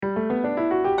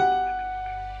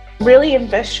really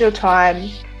invest your time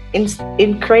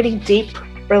in creating deep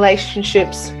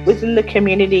relationships within the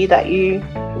community that you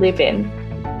live in.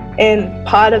 And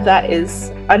part of that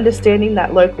is understanding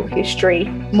that local history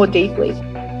more deeply.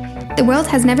 The world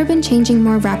has never been changing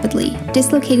more rapidly,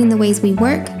 dislocating the ways we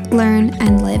work, learn,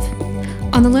 and live.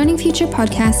 On the Learning Future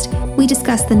podcast, we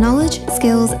discuss the knowledge,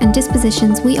 skills, and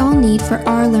dispositions we all need for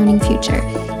our learning future,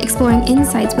 exploring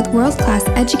insights with world-class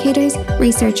educators,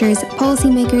 researchers,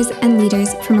 policymakers, and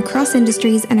leaders from across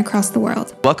industries and across the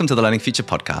world. Welcome to the Learning Future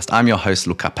podcast. I'm your host,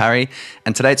 Luca Parry,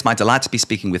 and today it's my delight to be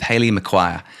speaking with Hayley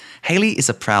McQuire. Hayley is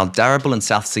a proud Darabal and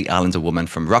South Sea Islander woman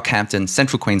from Rockhampton,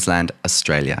 Central Queensland,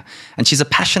 Australia, and she's a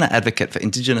passionate advocate for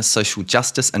Indigenous social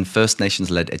justice and First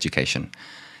Nations-led education.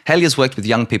 Hayley has worked with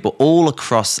young people all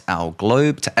across our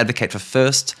globe to advocate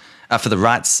for the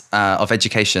rights of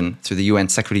education through the UN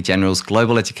Secretary-General's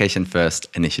Global Education First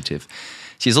initiative.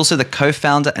 She is also the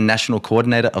co-founder and national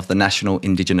coordinator of the National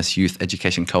Indigenous Youth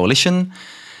Education Coalition,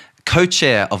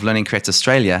 co-chair of Learning Creates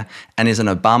Australia, and is an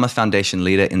Obama Foundation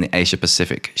leader in the Asia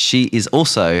Pacific. She is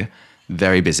also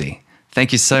very busy.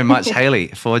 Thank you so much, Hayley,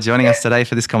 for joining us today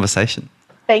for this conversation.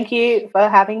 Thank you for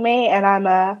having me, and I'm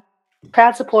a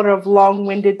proud supporter of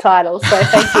long-winded titles, so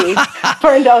thank you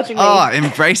for indulging me. Oh,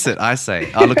 embrace it, I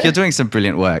say. Oh, look, you're doing some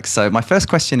brilliant work. So my first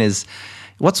question is,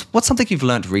 what's something you've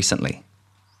learned recently?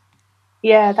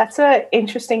 Yeah, that's an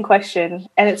interesting question,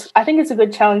 and I think it's a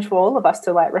good challenge for all of us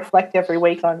to reflect every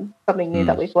week on something new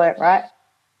that we've learned, right?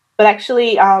 But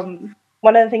actually,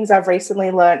 one of the things I've recently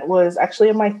learned was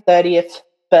actually on my 30th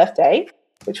birthday,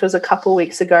 which was a couple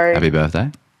weeks ago. Happy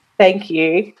birthday. Thank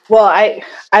you. Well,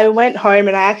 I went home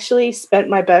and I actually spent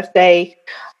my birthday,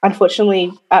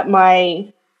 unfortunately, at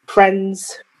my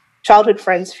childhood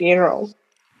friend's funeral.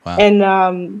 Wow.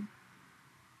 And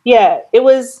it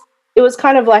was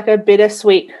kind of like a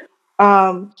bittersweet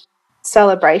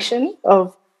celebration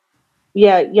of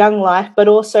young life, but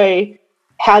also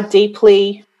how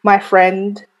deeply my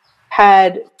friend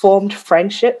had formed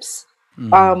friendships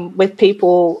with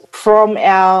people from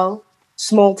our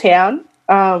small town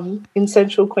in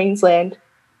Central Queensland,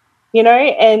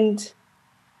 and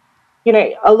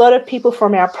a lot of people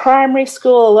from our primary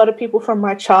school, a lot of people from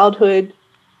my childhood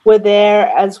were there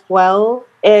as well.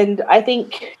 And I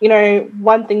think,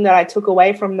 one thing that I took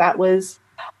away from that was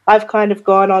I've kind of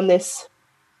gone on this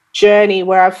journey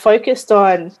where I've focused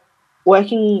on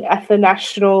working at the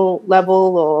national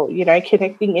level or,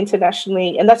 connecting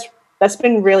internationally. And that's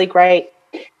been really great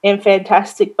and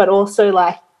fantastic, but also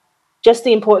just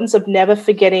the importance of never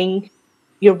forgetting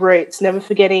your roots, never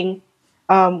forgetting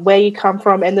where you come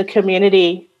from and the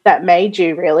community that made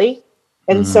you, really.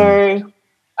 And so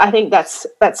I think that's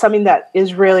something that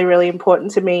is really, really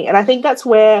important to me. And I think that's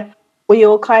where we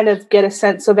all kind of get a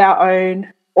sense of our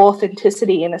own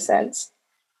authenticity, in a sense.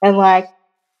 And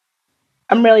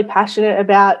I'm really passionate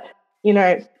about,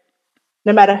 no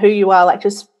matter who you are,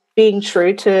 just being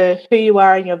true to who you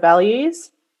are and your values.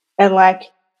 And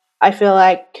I feel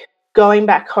like going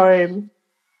back home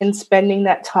and spending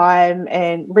that time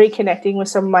and reconnecting with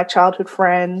some of my childhood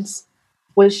friends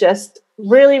was just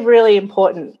really, really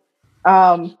important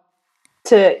to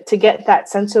get that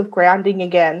sense of grounding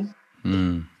again.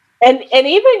 And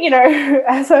even,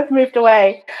 as I've moved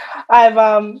away,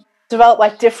 I've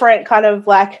developed different kind of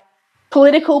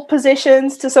political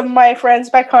positions to some of my friends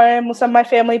back home or some of my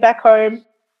family back home.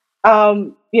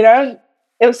 It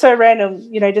was so random,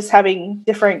 just having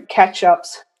different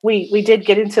catch-ups. We did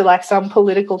get into some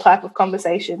political type of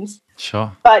conversations.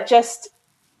 Sure. But just,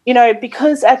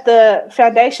 because at the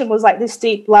foundation was this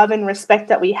deep love and respect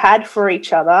that we had for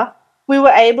each other, we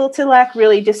were able to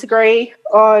really disagree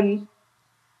on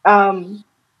some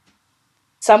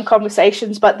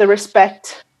conversations, but the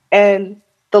respect and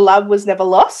the love was never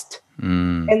lost.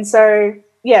 And so,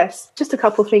 yes, just a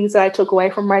couple of things that I took away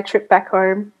from my trip back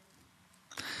home.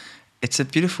 It's a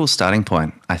beautiful starting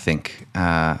point, I think,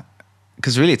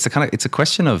 because really it's a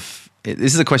question of,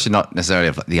 this is a question not necessarily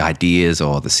of the ideas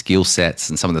or the skill sets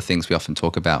and some of the things we often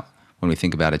talk about when we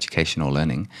think about education or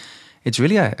learning. It's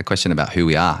really a question about who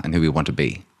we are and who we want to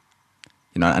be,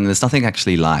 and there's nothing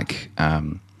actually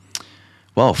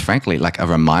frankly, a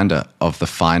reminder of the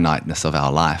finiteness of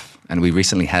our life. And we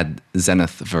recently had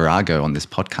Zenith Virago on this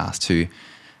podcast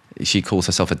she calls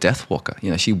herself a death walker.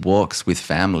 She walks with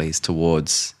families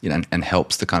towards, and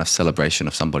helps the kind of celebration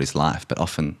of somebody's life. But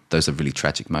often those are really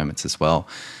tragic moments as well.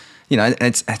 And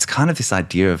it's kind of this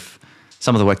idea of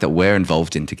some of the work that we're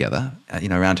involved in together,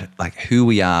 around who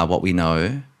we are, what we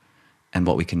know, and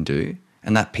what we can do.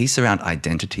 And that piece around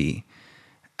identity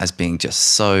as being just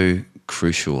so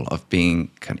crucial, of being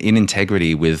in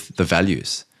integrity with the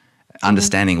values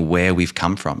understanding where we've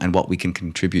come from and what we can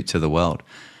contribute to the world.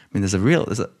 I mean,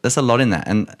 there's a lot in that.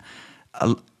 And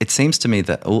it seems to me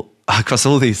that across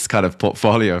all these kind of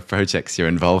portfolio of projects you're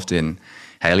involved in,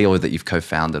 Hayley, or that you've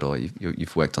co-founded or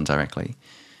you've worked on directly,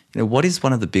 what is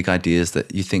one of the big ideas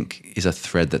that you think is a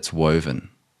thread that's woven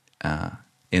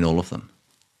in all of them?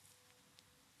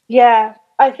 Yeah,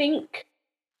 I think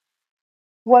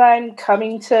what I'm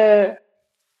coming to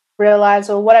realize,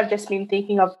 or what I've just been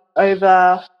thinking of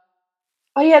over,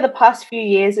 the past few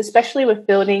years, especially with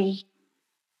building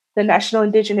the National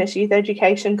Indigenous Youth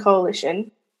Education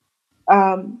Coalition,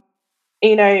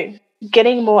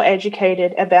 getting more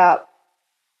educated about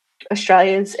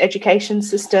Australia's education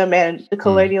system and the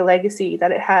colonial legacy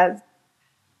that it has,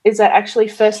 is that actually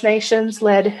First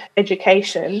Nations-led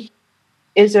education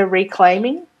is a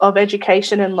reclaiming of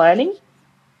education and learning.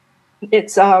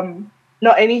 It's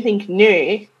not anything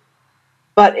new,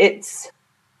 but it's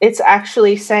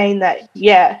actually saying that,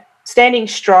 standing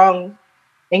strong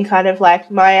in kind of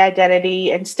like my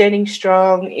identity and standing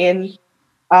strong in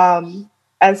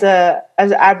as an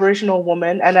Aboriginal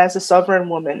woman and as a sovereign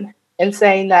woman, and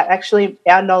saying that actually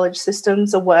our knowledge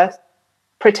systems are worth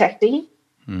protecting,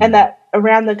 and that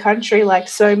around the country, like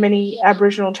so many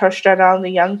Aboriginal and Torres Strait Islander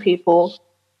young people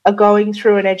are going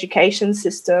through an education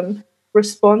system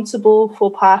responsible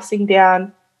for passing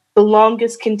down the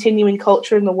longest continuing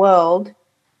culture in the world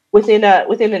within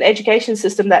an education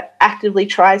system that actively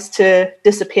tries to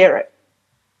disappear it.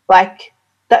 Like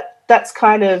that's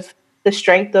kind of the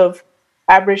strength of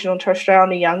Aboriginal and Torres Strait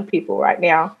Islander young people right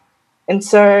now. And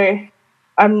so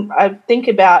I think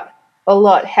about a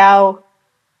lot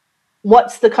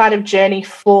what's the kind of journey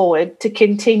forward to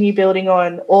continue building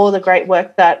on all the great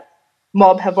work that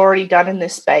Mob have already done in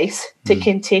this space to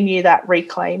continue that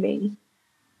reclaiming.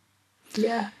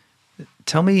 Yeah.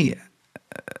 Tell me,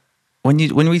 when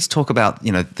we talk about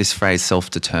this phrase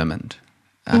self-determined,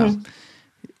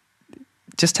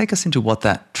 just take us into what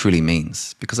that truly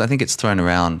means, because I think it's thrown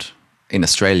around in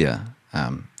Australia,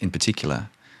 in particular,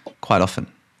 quite often.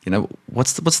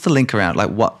 What's the link around, like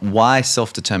why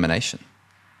self-determination?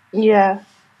 Yeah.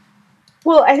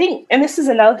 Well, I think, and this is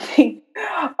another thing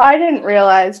I didn't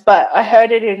realize, but I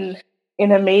heard it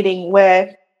in a meeting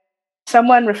where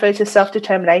someone referred to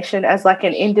self-determination as like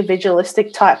an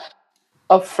individualistic type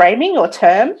of framing or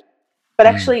term, but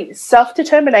actually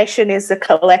self-determination is a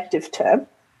collective term.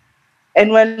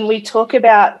 And when we talk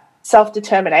about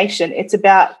self-determination, it's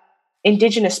about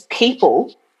Indigenous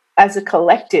people as a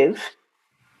collective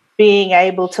being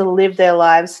able to live their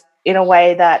lives in a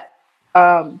way that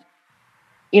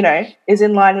is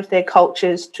in line with their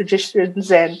cultures,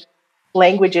 traditions, and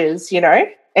languages,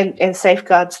 and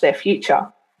safeguards their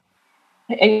future.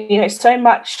 And, so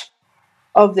much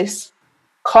of this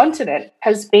continent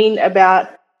has been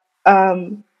about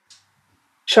trying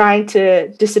to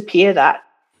disappear that.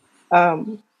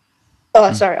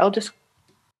 Sorry, I'll just...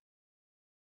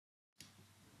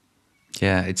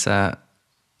 Yeah, it's a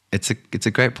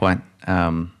great point.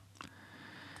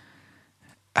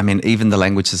 I mean, even the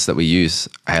languages that we use,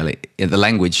 Hayley, the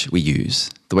language we use,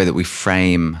 the way that we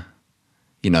frame,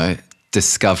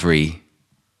 discovery,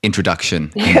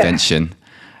 introduction, invention,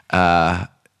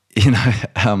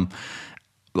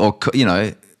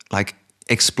 like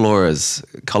explorers,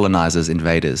 colonizers,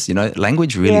 invaders,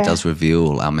 language really does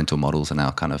reveal our mental models and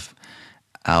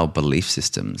our belief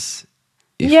systems.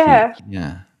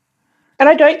 And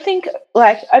I don't think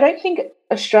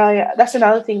Australia, that's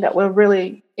another thing that we're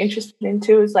really interested in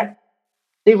too, is like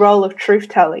the role of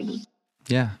truth-telling.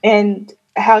 Yeah. And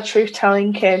how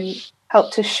truth-telling can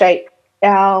help to shape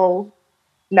our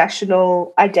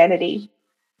national identity.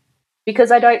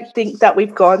 Because I don't think that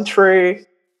we've gone through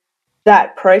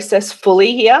that process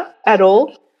fully here at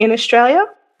all in Australia.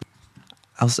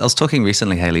 I was talking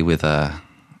recently, Hayley, with a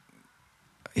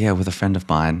friend of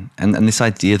mine, and this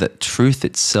idea that truth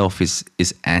itself is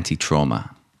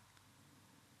anti-trauma,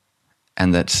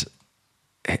 and that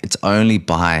it's only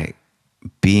by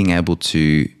being able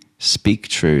to speak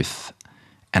truth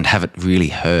and have it really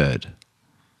heard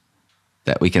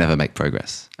that we can ever make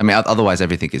progress. I mean, otherwise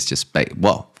everything is just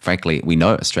frankly, we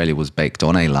know Australia was baked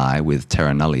on a lie with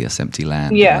terra nullius, empty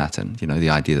land in Latin, the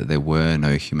idea that there were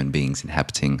no human beings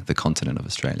inhabiting the continent of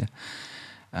Australia.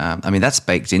 I mean, that's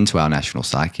baked into our national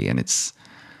psyche, and it's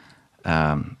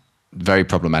very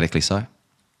problematically so.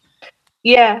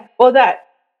 Yeah, well,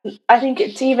 I think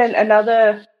it's even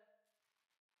another...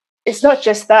 It's not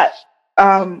just that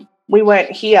we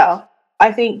weren't here.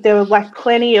 I think there were like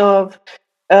plenty of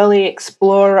early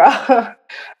explorer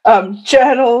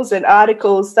journals and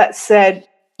articles that said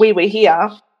we were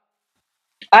here,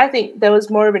 I think there was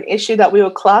more of an issue that we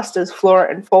were classed as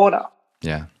flora and fauna.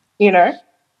 Yeah. You know,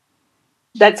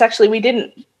 that's actually,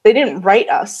 they didn't rate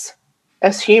us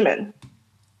as human,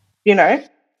 you know?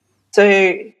 So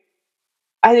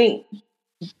I think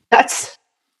that's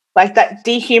like that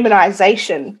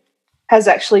dehumanization has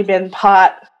actually been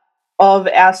part of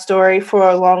our story for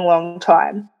a long, long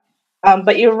time.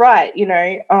 But you're right, you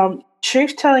know,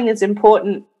 truth-telling is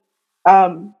important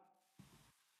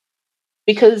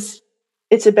because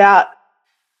it's about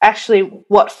actually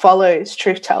what follows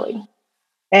truth-telling,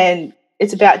 and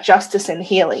it's about justice and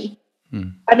healing.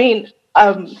 I mean,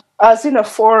 I was in a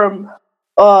forum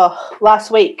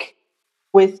last week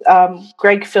with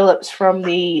Greg Phillips from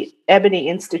the Ebony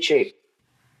Institute,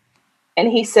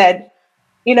 and he said,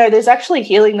 you know, there's actually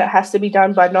healing that has to be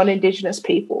done by non-Indigenous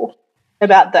people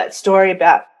about that story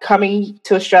about coming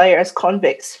to Australia as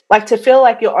convicts. Like, to feel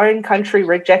like your own country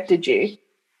rejected you,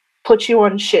 put you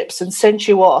on ships and sent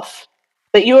you off,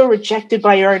 that you were rejected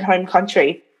by your own home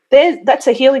country. That's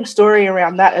a healing story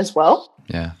around that as well.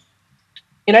 Yeah.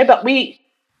 You know, but we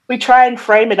try and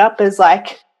frame it up as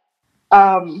like,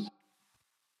 like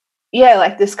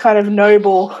this kind of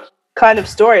noble kind of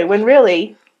story, when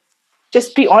really,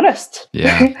 just be honest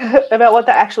about what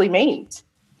that actually means.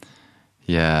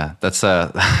 Yeah, that's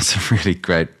a really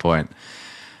great point.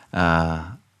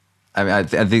 I mean, I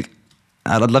think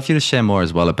I'd love you to share more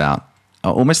as well about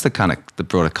almost the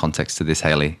broader context to this,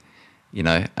 Hayley. You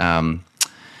know,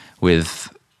 with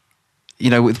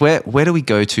where do we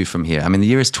go to from here? I mean, the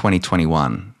year is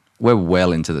 2021. We're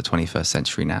well into the 21st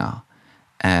century now,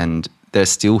 and there's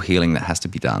still healing that has to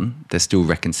be done. There's still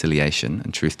reconciliation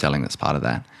and truth-telling that's part of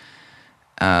that.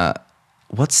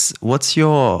 What's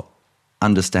your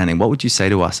understanding? What would you say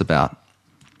to us about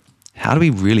how do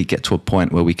we really get to a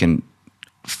point where we can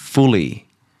fully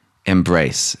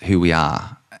embrace who we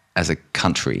are as a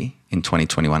country in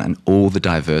 2021 and all the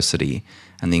diversity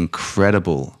and the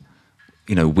incredible,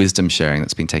 you know, wisdom sharing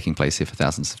that's been taking place here for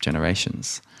thousands of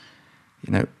generations?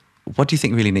 You know, what do you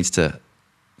think really needs to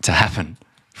happen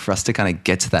for us to kind of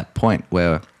get to that point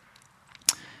where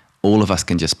all of us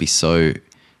can just be so,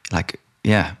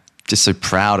 just so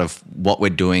proud of what we're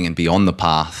doing and be on the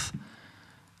path?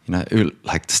 You know,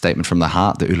 like the statement from the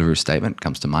heart, the Uluru Statement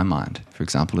comes to my mind, for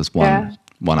example, as one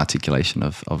articulation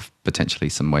of potentially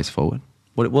some ways forward.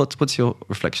 What's your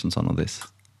reflections on all this?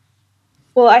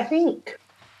 Well, I think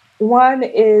one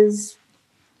is,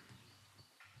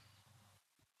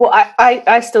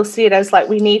 I still see it as like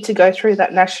we need to go through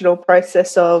that national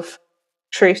process of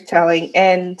truth-telling,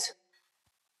 and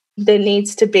there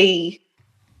needs to be,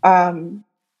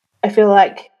 I feel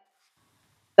like,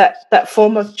 that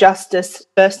form of justice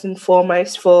first and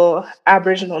foremost for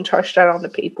Aboriginal and Torres Strait Islander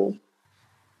people.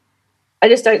 I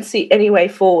just don't see any way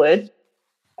forward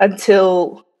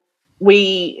until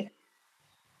we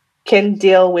can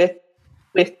deal with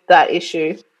that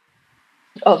issue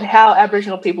of how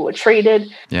Aboriginal people were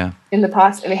treated in the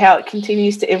past and how it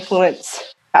continues to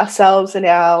influence ourselves and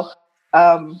our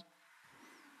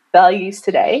values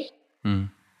today. And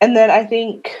then I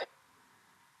think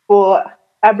for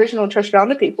Aboriginal and Torres Strait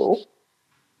Islander people,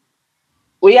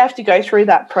 we have to go through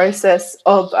that process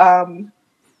of,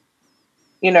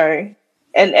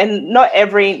 and not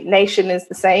every nation is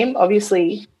the same.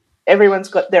 Obviously, everyone's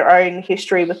got their own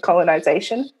history with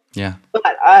colonization. Yeah.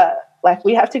 But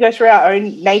we have to go through our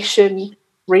own nation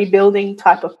rebuilding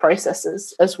type of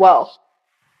processes as well,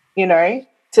 you know,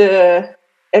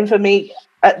 and for me,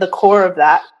 at the core of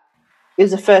that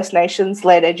is a First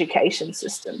Nations-led education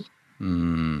system.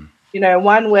 You know,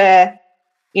 one where,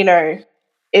 you know,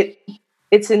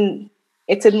 it's in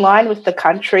line with the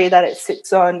country that it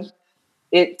sits on.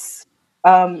 It's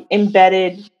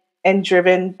embedded and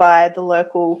driven by the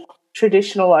local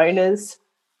traditional owners,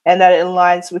 and that it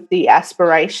aligns with the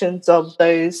aspirations of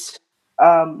those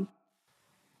of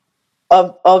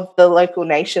the local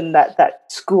nation that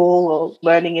school or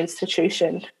learning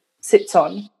institution sits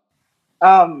on.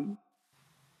 And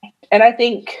I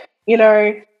think, you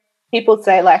know, people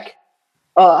say like,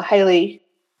 oh, Hayley,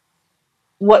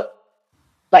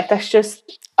 that's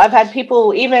just, I've had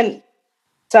people, even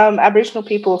some Aboriginal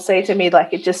people, say to me,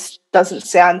 like, it just doesn't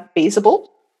sound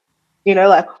feasible. You know,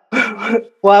 like,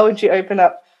 why would you open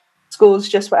up schools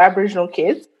just for Aboriginal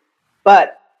kids?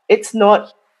 But it's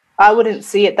not, I wouldn't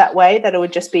see it that way, that it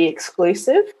would just be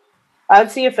exclusive. I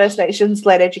would see a First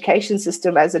Nations-led education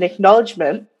system as an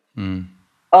acknowledgement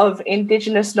of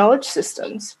Indigenous knowledge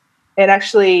systems and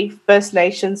actually First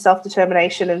Nations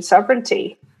self-determination and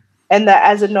sovereignty. And that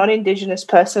as a non-Indigenous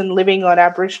person living on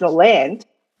Aboriginal land,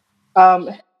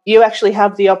 you actually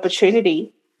have the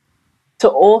opportunity to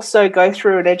also go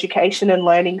through an education and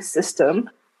learning system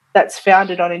that's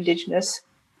founded on Indigenous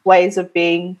ways of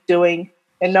being, doing,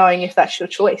 and knowing if that's your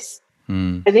choice.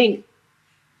 I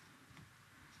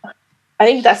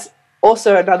think that's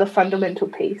also another fundamental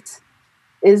piece,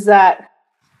 is that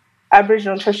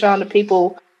Aboriginal and Torres Strait Islander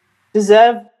people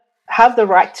have the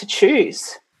right to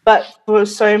choose, but for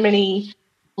so many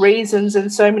reasons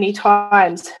and so many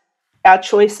times, our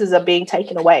choices are being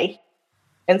taken away.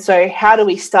 And so how do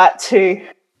we start to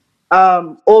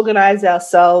organise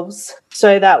ourselves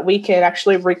so that we can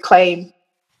actually reclaim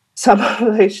some of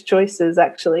those choices,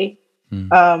 actually?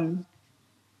 I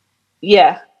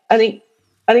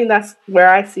think that's where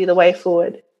I see the way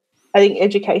forward. I think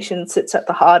education sits at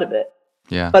the heart of it,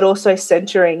 but also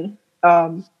centering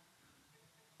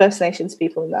First Nations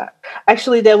people in that.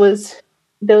 Actually, there was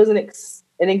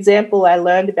an example I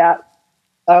learned about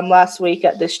last week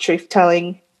at this Truth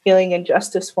Telling, Healing and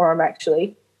Justice Forum,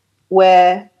 actually,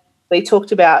 where they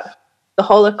talked about the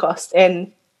Holocaust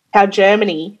and how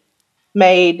Germany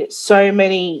made so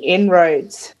many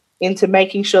inroads into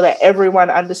making sure that everyone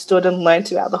understood and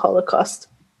learnt about the Holocaust.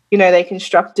 You know, they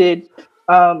constructed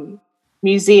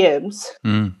museums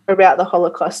about the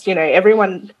Holocaust. You know,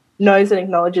 everyone knows and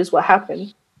acknowledges what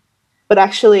happened. But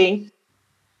actually,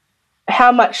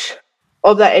 how much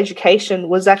of that education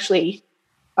was actually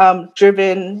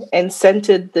driven and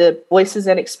centered the voices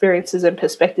and experiences and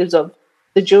perspectives of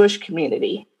the Jewish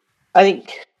community? I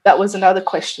think that was another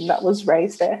question that was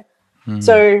raised there.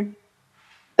 So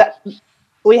that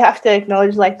we have to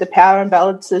acknowledge, like, the power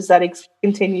imbalances that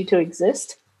continue to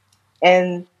exist,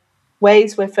 and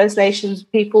ways where First Nations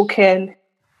people can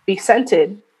be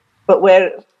centered, but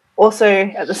where also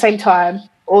at the same time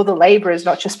all the labour is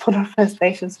not just put on First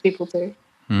Nations people too.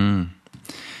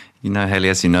 You know, Hayley,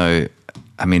 as you know,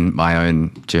 I mean, my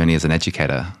own journey as an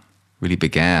educator really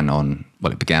began on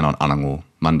Anangu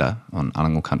Munda, on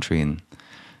Anangu country in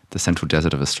the central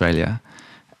desert of Australia.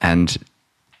 And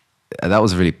that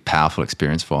was a really powerful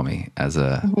experience for me as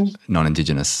a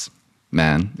non-Indigenous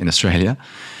man in Australia,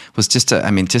 was just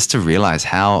to realise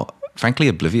how, frankly,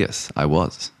 oblivious I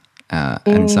was, and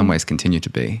in some ways continue to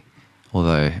be,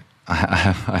 although I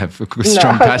have a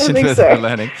strong passion for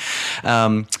learning,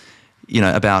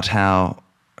 about how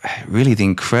really the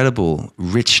incredible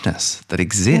richness that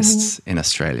exists in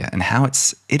Australia, and how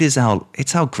it's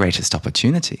our greatest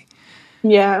opportunity.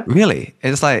 Yeah. Really.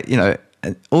 It's like,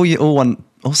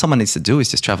 all someone needs to do is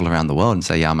just travel around the world and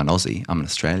say, yeah, I'm an Aussie, I'm an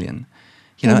Australian,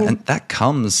 and that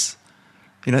comes,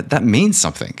 that means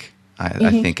something,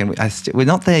 I think. And we're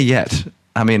not there yet.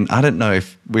 I mean, I don't know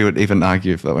if we would even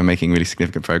argue that we're making really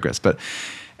significant progress, but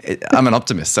I'm an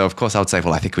optimist. So, of course, I would say,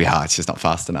 well, I think we are. It's just not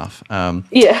fast enough. But,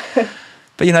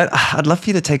 I'd love for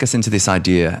you to take us into this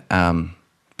idea,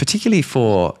 particularly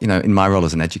for, in my role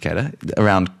as an educator,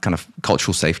 around kind of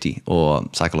cultural safety or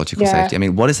psychological safety. I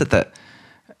mean, what is it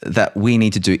that we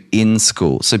need to do in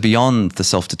school? So beyond the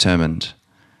self-determined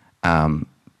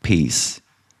piece,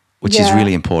 which is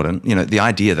really important, the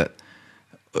idea that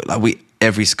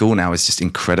every school now is just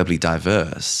incredibly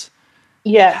diverse.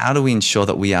 Yeah. How do we ensure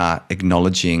that we are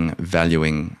acknowledging,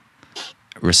 valuing,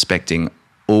 respecting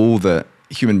all the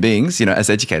human beings, as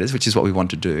educators, which is what we want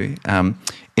to do,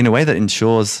 in a way that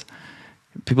ensures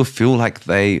people feel like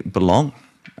they belong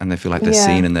and they feel like they're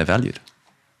seen and they're valued?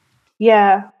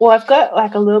 Yeah. Well, I've got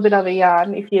like a little bit of a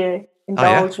yarn, if you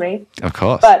indulge me. Of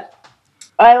course. But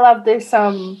I love this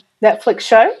Netflix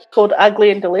show called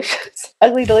Ugly Delicious.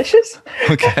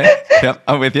 Okay. Yep,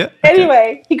 I'm with you.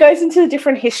 Anyway, he goes into the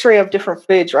different history of different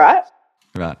foods, right?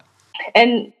 Right.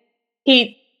 And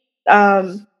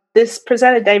this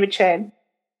presenter, David Chan,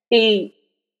 he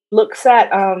looks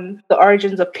at the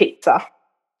origins of pizza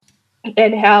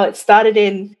and how it started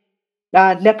in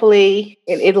Nepal, in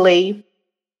Italy.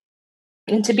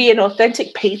 And to be an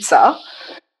authentic pizza,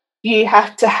 you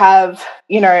have to have,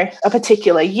 a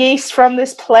particular yeast from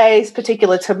this place,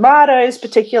 particular tomatoes,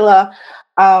 particular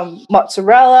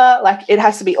mozzarella. Like, it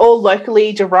has to be all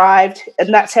locally derived,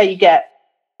 and that's how you get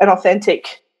an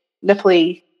authentic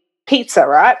Nepali pizza,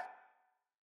 right?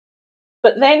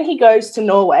 But then he goes to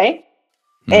Norway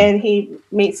and he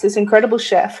meets this incredible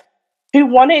chef who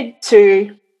wanted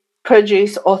to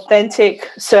produce authentic,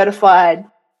 certified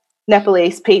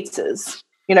Nepalese pizzas.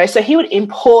 So he would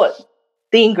import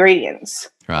the ingredients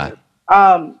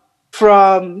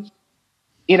from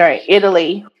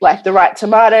Italy, like the right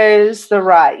tomatoes, the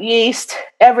right yeast,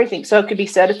 everything, so it could be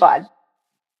certified.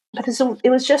 But it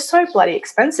was just so bloody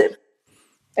expensive.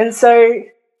 And so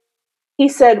he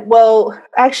said, well,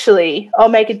 actually, I'll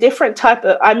make a different type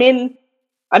of, I'm in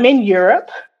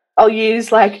Europe, I'll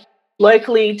use like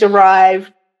locally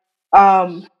derived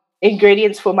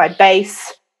ingredients for my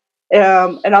base,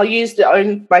 and I'll use my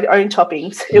own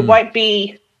toppings. It won't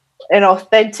be an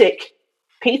authentic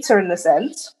pizza in the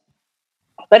sense,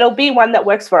 but it'll be one that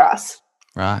works for us.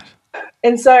 Right.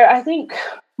 And so I think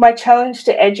my challenge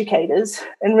to educators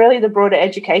and really the broader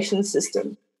education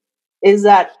system is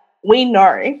that we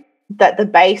know that the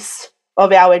base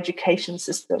of our education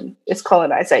system is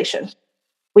colonization.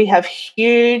 We have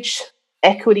huge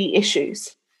equity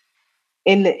issues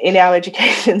in our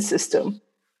education system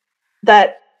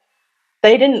that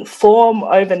they didn't form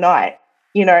overnight.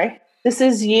 You know, this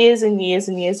is years and years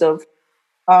and years of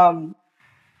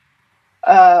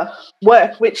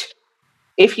work, which,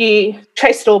 if you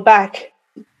trace it all back,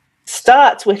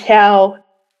 starts with how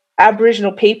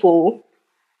Aboriginal people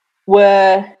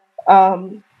were,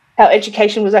 how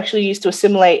education was actually used to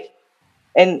assimilate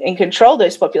and control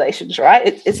those populations,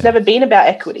 right? It's never been about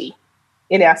equity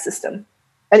in our system.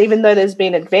 And even though there's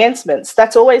been advancements,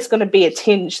 that's always going to be a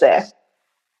tinge there.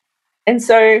 And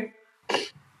so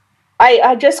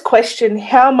I just question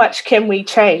how much can we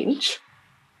change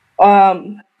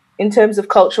in terms of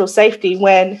cultural safety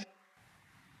when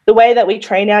the way that we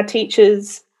train our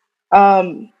teachers,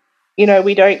 you know,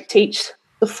 we don't teach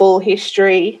the full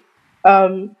history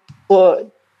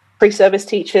for pre-service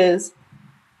teachers.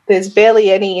 There's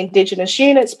barely any Indigenous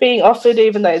units being offered,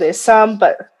 even though there's some,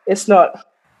 but there's not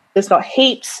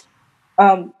heaps.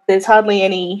 There's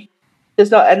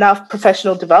not enough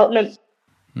professional development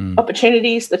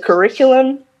opportunities. The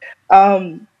curriculum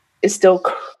is still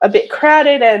a bit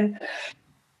crowded and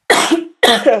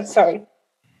sorry.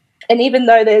 And even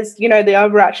though there's, you know, the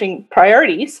overarching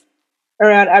priorities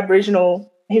around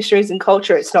Aboriginal histories and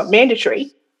culture, it's not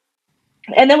mandatory.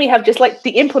 And then we have just like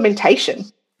the implementation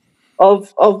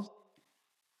of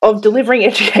delivering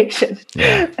education.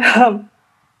 Yeah.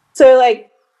 So like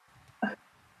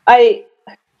I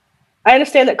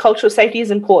understand that cultural safety is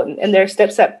important, and there are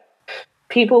steps that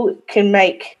people can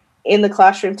make in the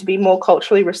classroom to be more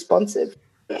culturally responsive.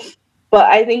 But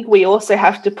I think we also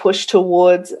have to push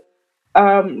towards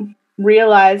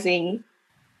realizing,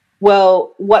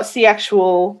 well, what's the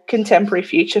actual contemporary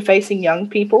future facing young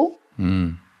people?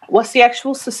 What's the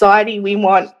actual society we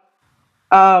want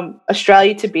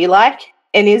Australia to be like?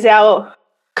 And is our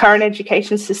current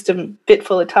education system fit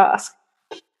for the task?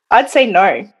 I'd say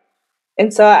no.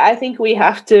 And so I think we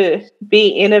have to be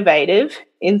innovative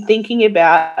in thinking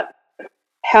about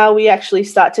how we actually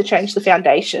start to change the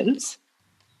foundations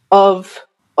of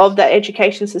that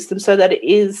education system so that it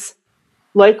is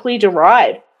locally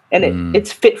derived and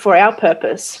it's fit for our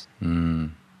purpose. You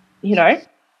know,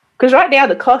 because right now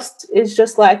the cost is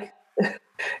just like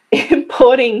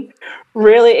importing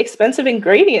really expensive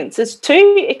ingredients. It's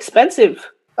too expensive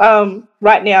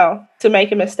right now to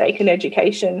make a mistake in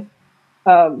education,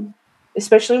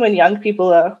 especially when young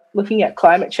people are looking at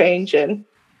climate change and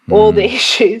all the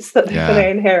issues that they're going to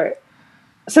inherit.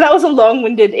 So that was a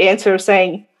long-winded answer of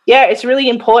saying, yeah, it's really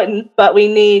important, but we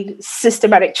need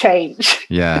systematic change.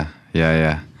 Yeah.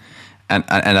 And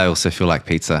I also feel like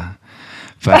pizza.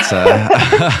 But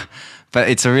but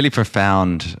it's actually a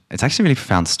really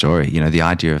profound story, you know, the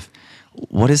idea of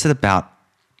what is it about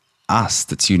us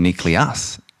that's uniquely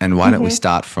us? And why don't we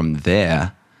start from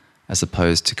there as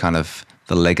opposed to kind of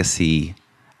the legacy,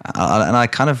 and I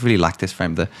kind of really like this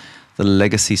frame, the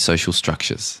legacy social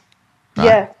structures. Right?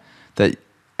 Yeah. That,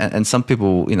 and some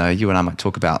people, you know, you and I might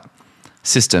talk about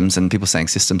systems and people saying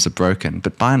systems are broken,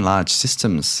 but by and large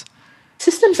systems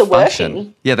are function.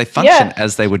 working. Yeah, they function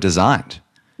as they were designed.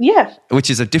 Yeah.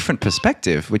 Which is a different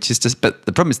perspective, which is just, but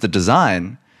the problem is the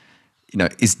design, you know,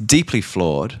 is deeply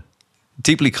flawed,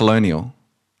 deeply colonial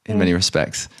in many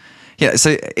respects. Yeah,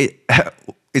 so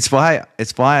it's why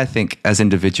I think as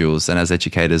individuals and as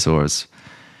educators or as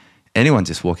anyone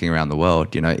just walking around the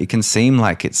world, you know, it can seem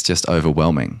like it's just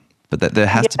overwhelming, but that there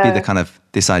has to be the kind of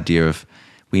this idea of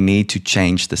we need to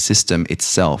change the system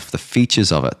itself, the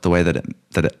features of it, the way that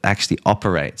it actually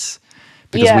operates,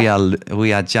 because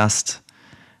we are just.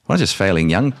 We're not just failing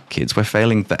young kids, we're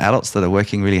failing the adults that are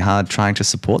working really hard trying to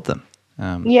support them.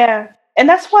 And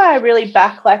that's why I really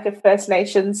back like a First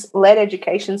Nations-led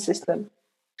education system,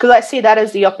 because I see that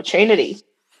as the opportunity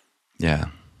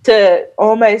to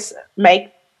almost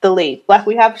make the leap. Like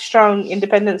we have strong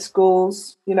independent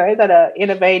schools, you know, that are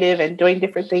innovative and doing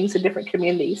different things in different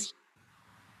communities.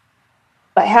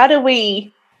 But how do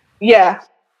we, I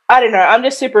don't know, I'm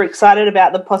just super excited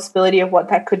about the possibility of what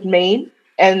that could mean,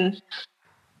 and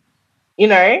you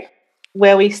know,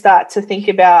 where we start to think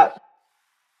about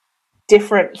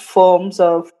different forms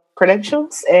of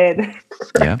credentials and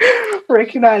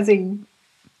recognizing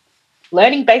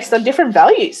learning based on different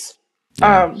values,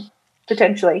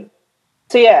 potentially.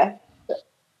 So,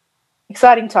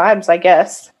 exciting times, I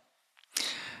guess.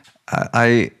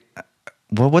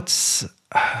 What's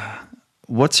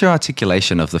your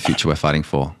articulation of the future we're fighting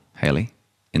for, Hayley,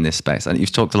 in this space? And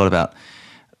you've talked a lot about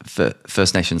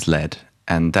First Nations led,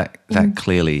 and that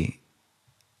clearly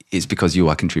is because you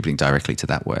are contributing directly to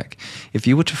that work. If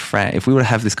we were to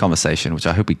have this conversation, which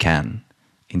I hope we can,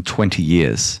 in 20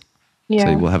 years,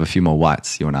 so we'll have a few more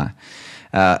whites, you and I,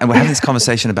 and we're having this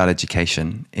conversation about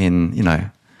education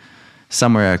in,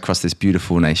 somewhere across this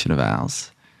beautiful nation of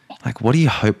ours, like, what do you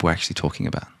hope we're actually talking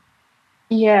about?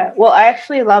 Yeah, well, I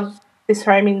actually love this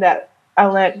framing that I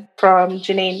learned from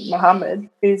Janine Muhammad,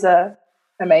 who's an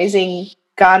amazing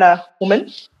Ghana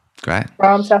woman. Great.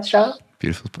 From South Australia.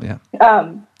 Beautiful, yeah.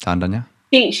 Tandanya.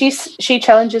 She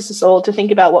challenges us all to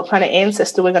think about what kind of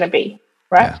ancestor we're going to be,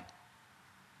 right? Yeah.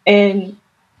 And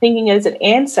thinking as an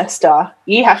ancestor,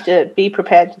 you have to be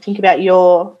prepared to think about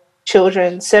your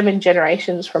children 7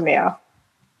 generations from now.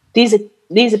 These are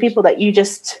people that you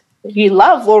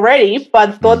love already by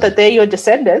the thought that they're your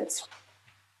descendants,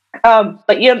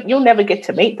 but you'll never get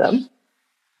to meet them.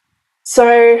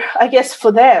 So I guess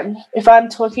for them, if I'm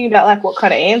talking about like what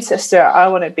kind of ancestor I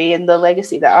want to be and the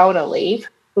legacy that I want to leave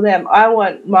for them, I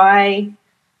want my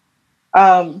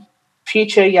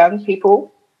future young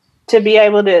people to be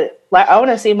able to, like, I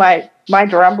want to see my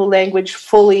Darumbal language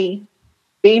fully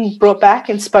being brought back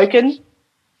and spoken.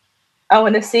 I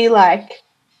want to see like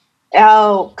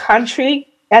our country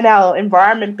and our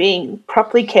environment being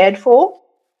properly cared for.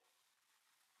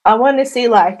 I want to see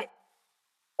like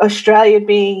Australia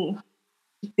being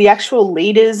the actual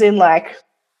leaders in like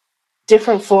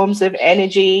different forms of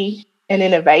energy and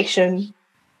innovation.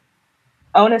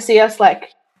 I want to see us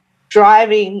like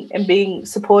driving and being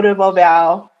supportive of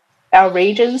our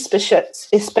regions,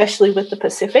 especially with the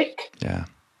Pacific. Yeah.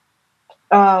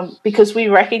 Because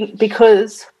we've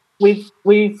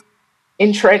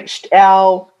entrenched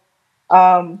our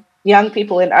young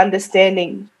people in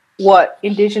understanding what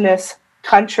Indigenous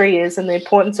country is and the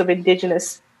importance of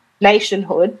Indigenous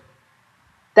nationhood,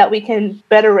 that we can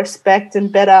better respect and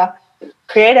better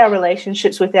create our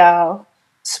relationships with our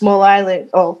small island,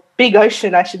 or big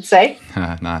ocean, I should say.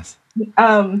 Nice.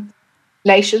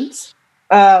 Nations.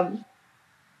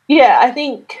 I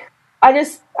think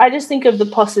I just think of the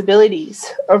possibilities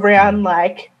around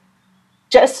like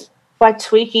just by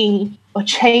tweaking or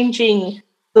changing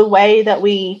the way that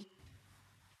we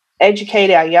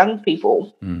educate our young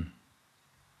people,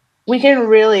 we can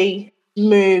really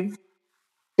move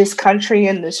this country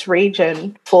and this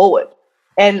region forward.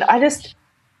 And I just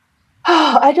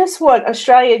want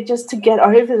Australia just to get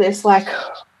over this like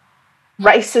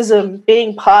racism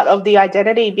being part of the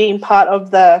identity, being part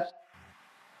of the,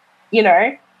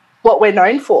 what we're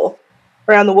known for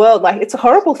around the world. Like, it's a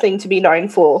horrible thing to be known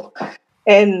for.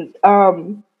 And I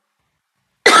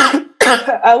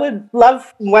would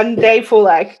love one day for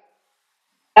like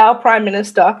our Prime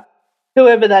Minister,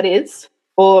 whoever that is,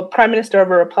 or Prime Minister of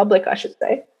a republic, I should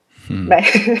say. But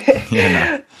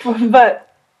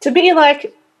to be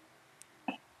like,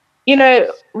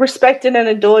 respected and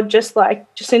adored just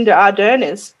like Jacinda Ardern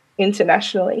is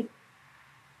internationally.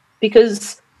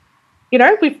 Because,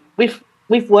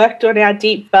 we've worked on our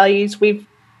deep values, we've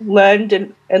learned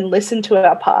and listened to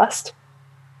our past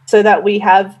so that we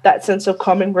have that sense of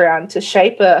common ground to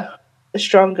shape a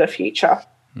stronger future.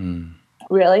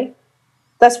 Really.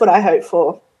 That's what I hope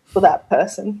for that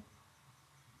person.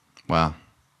 Wow.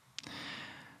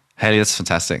 Hayley, that's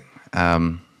fantastic.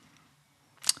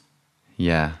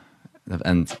 Yeah.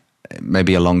 And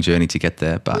maybe a long journey to get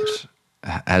there, but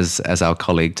as our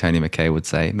colleague Tony McKay would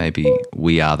say, maybe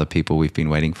we are the people we've been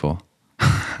waiting for.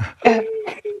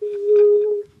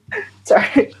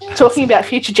 Sorry, talking about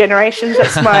future generations,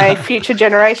 that's my future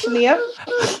generation here.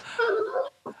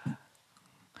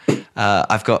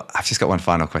 I've just got one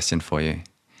final question for you,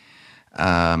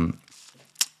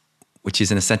 which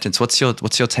is in a sentence. What's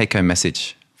your take-home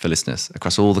message for listeners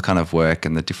across all the kind of work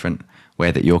and the different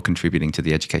way that you're contributing to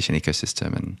the education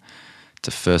ecosystem and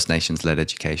to First Nations-led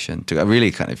education, to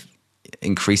really kind of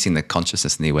increasing the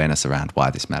consciousness and the awareness around why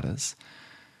this matters?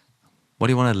 What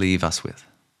do you want to leave us with?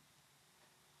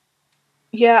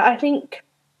 Yeah, I think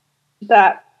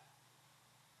that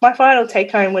my final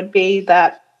take-home would be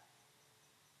that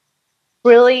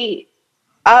really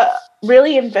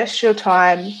invest your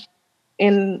time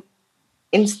in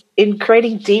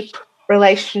creating deep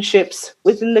relationships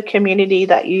within the community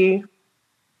that you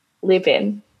live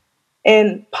in.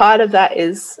 And part of that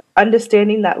is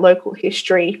understanding that local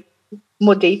history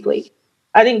more deeply.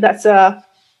 I think that's a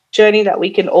journey that we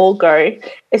can all go,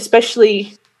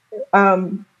 especially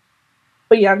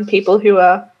for young people who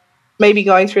are maybe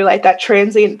going through like that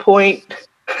transient point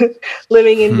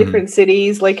living in different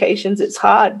cities, locations, it's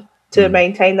hard to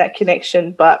maintain that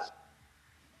connection. But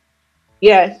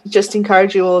yeah, just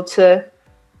encourage you all to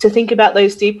think about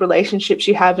those deep relationships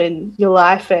you have in your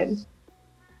life, and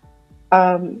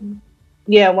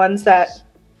ones that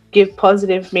give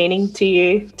positive meaning to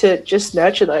you, to just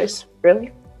nurture those,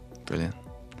 really. Brilliant.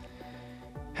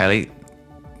 Hayley,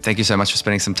 thank you so much for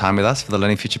spending some time with us for the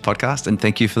Learning Future podcast, and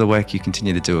thank you for the work you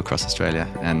continue to do across Australia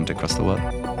and across the world.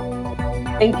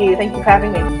 Thank you for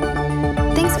having me.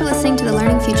 Thanks for listening to the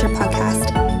Learning Future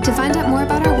podcast. To find out more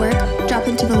about our work, drop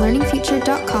into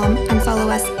thelearningfuture.com and follow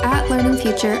us at Learning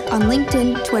Future on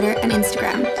LinkedIn, Twitter, and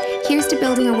Instagram. Here's to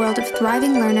building a world of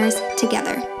thriving learners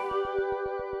together.